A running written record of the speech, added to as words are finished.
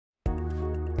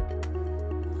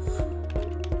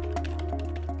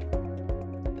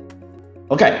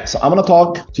Okay, so I'm going to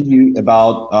talk to you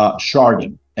about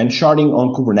sharding and sharding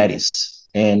on Kubernetes.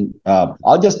 And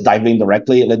I'll just dive in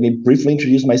directly. Let me briefly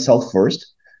introduce myself first.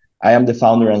 I am the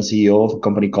founder and CEO of a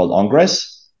company called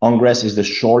OnGres. OnGres is the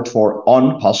short for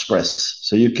on Postgres.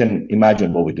 So you can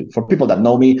imagine what we do. For people that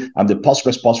know me, I'm the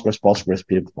Postgres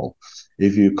people.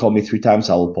 If you call me 3 times,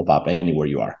 I will pop up anywhere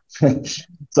you are.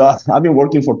 So I've been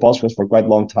working for Postgres for quite a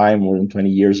long time, more than 20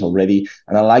 years already.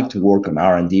 And I like to work on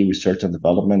R&D, research and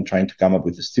development, trying to come up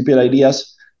with stupid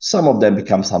ideas. Some of them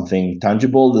become something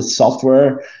tangible, the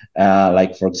software,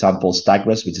 like, for example,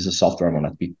 StackGres, which is a software I'm going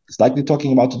to be slightly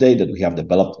talking about today that we have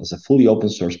developed as a fully open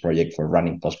source project for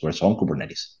running Postgres on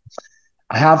Kubernetes.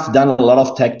 I have done a lot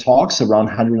of tech talks, around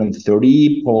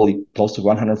 130, probably close to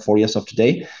 140 as of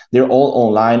today. They're all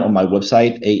online on my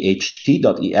website,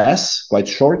 aht.es, quite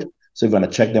short. So if you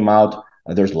want to check them out,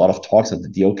 there's a lot of talks at the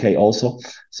DoK also.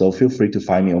 So feel free to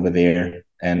find me over there.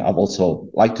 And I've also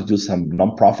like to do some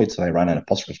nonprofits. So I run a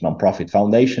Postgres nonprofit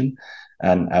foundation,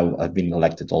 and I've been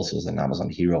elected also as an Amazon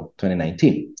Hero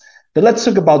 2019. But let's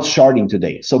talk about sharding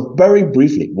today. So very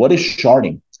briefly, what is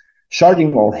sharding?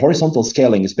 Sharding or horizontal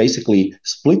scaling is basically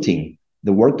splitting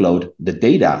the workload, the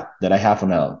data that I have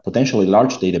on a potentially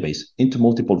large database into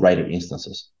multiple writer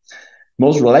instances.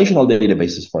 Most relational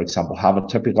databases, for example, have a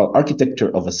typical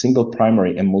architecture of a single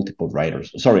primary and multiple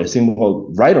writers. Sorry, a single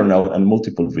writer node and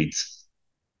multiple reads.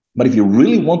 But if you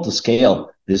really want to scale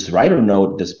this writer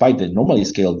node, despite they normally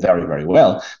scale very, very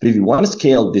well, but if you want to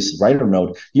scale this writer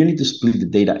node, you need to split the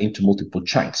data into multiple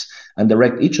chunks and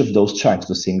direct each of those chunks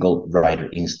to a single writer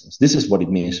instance. This is what it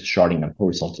means, sharding and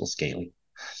horizontal scaling.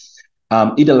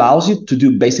 It allows you to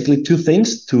do basically 2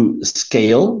 things: to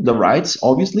scale the writes,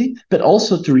 obviously, but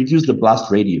also to reduce the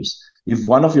blast radius. If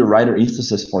one of your writer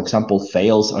instances, for example,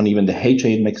 fails, and even the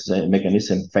HA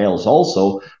mechanism fails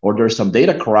also, or there's some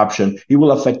data corruption, it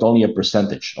will affect only a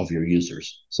percentage of your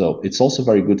users. So it's also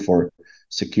very good for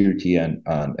security and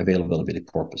availability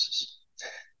purposes.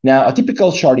 Now, a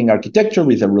typical sharding architecture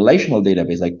with a relational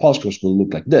database like Postgres will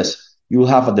look like this. You will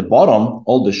have at the bottom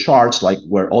all the shards, like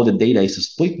where all the data is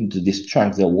split into these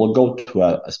chunks that will go to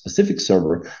a specific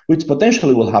server, which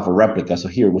potentially will have a replica. So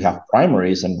here we have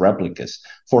primaries and replicas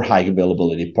for high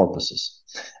availability purposes.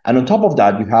 And on top of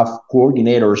that, you have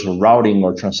coordinators or routing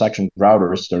or transaction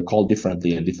routers. They're called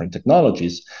differently in different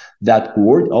technologies that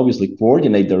obviously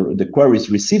coordinate the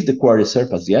queries, receive the query,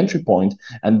 serve as the entry point,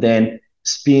 and then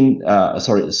send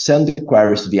the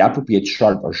queries to the appropriate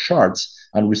shard or shards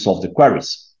and resolve the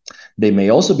queries. They may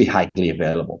also be highly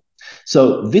available.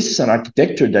 So this is an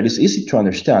architecture that is easy to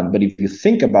understand, but if you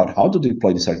think about how to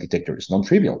deploy this architecture, it's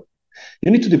non-trivial.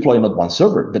 You need to deploy not 1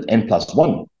 server, but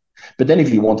n+1. But then if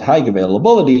you want high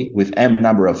availability with m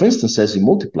number of instances, you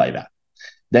multiply that.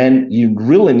 Then you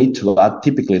really need to add,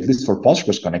 typically, at least for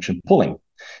Postgres connection, pooling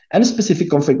and specific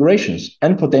configurations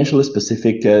and potentially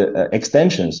specific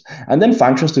extensions, and then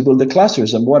functions to build the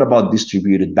clusters. And what about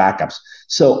distributed backups?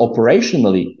 So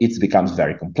operationally, it becomes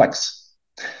very complex.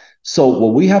 So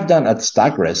what we have done at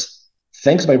StackGres,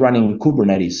 thanks by running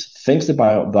Kubernetes, thanks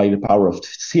by the power of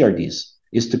CRDs,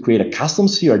 is to create a custom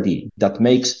CRD that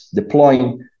makes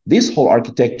deploying this whole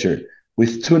architecture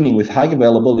with tuning, with high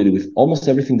availability, with almost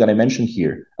everything that I mentioned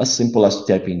here, as simple as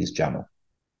typing this YAML.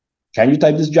 Can you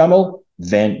type this YAML?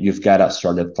 Then you've got a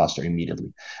sharded cluster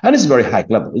immediately. And it's very high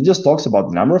level. It just talks about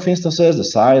the number of instances, the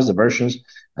size, the versions,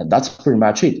 and that's pretty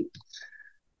much it.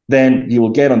 Then you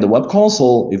will get on the web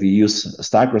console, if you use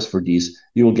StackGres for this,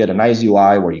 you will get a nice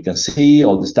UI where you can see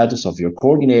all the status of your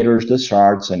coordinators, the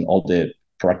shards, and all the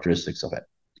characteristics of it.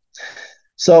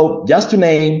 So just to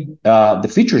name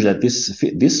the features that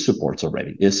this supports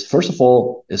already is, first of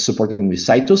all, is supporting with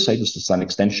Citus. Citus is an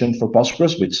extension for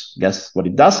Postgres, which guess what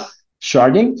it does?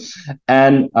 Sharding.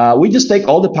 And we just take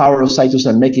all the power of Citus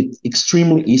and make it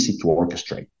extremely easy to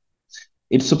orchestrate.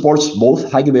 It supports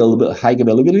both high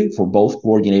availability for both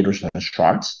coordinators and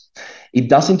shards. It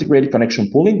does integrated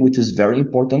connection pooling, which is very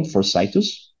important for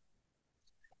Citus.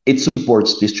 It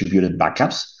supports distributed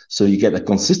backups, so you get a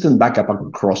consistent backup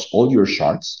across all your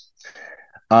shards.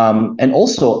 And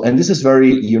also, and this is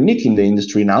very unique in the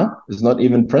industry now, it's not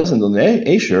even present on the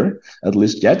Azure, at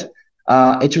least yet,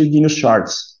 heterogeneous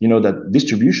shards. You know that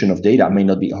distribution of data may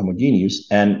not be homogeneous,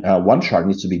 and one shard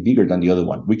needs to be bigger than the other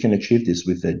one. We can achieve this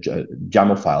with a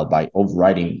YAML file by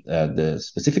overriding the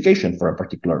specification for a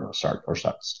particular shard or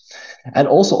shards. And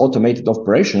also automated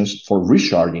operations for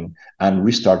resharding and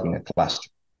restarting a cluster.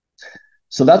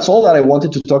 So that's all that I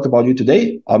wanted to talk about you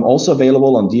today. I'm also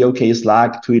available on DoK,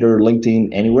 Slack, Twitter, LinkedIn,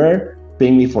 anywhere.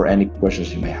 Ping me for any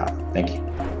questions you may have. Thank you.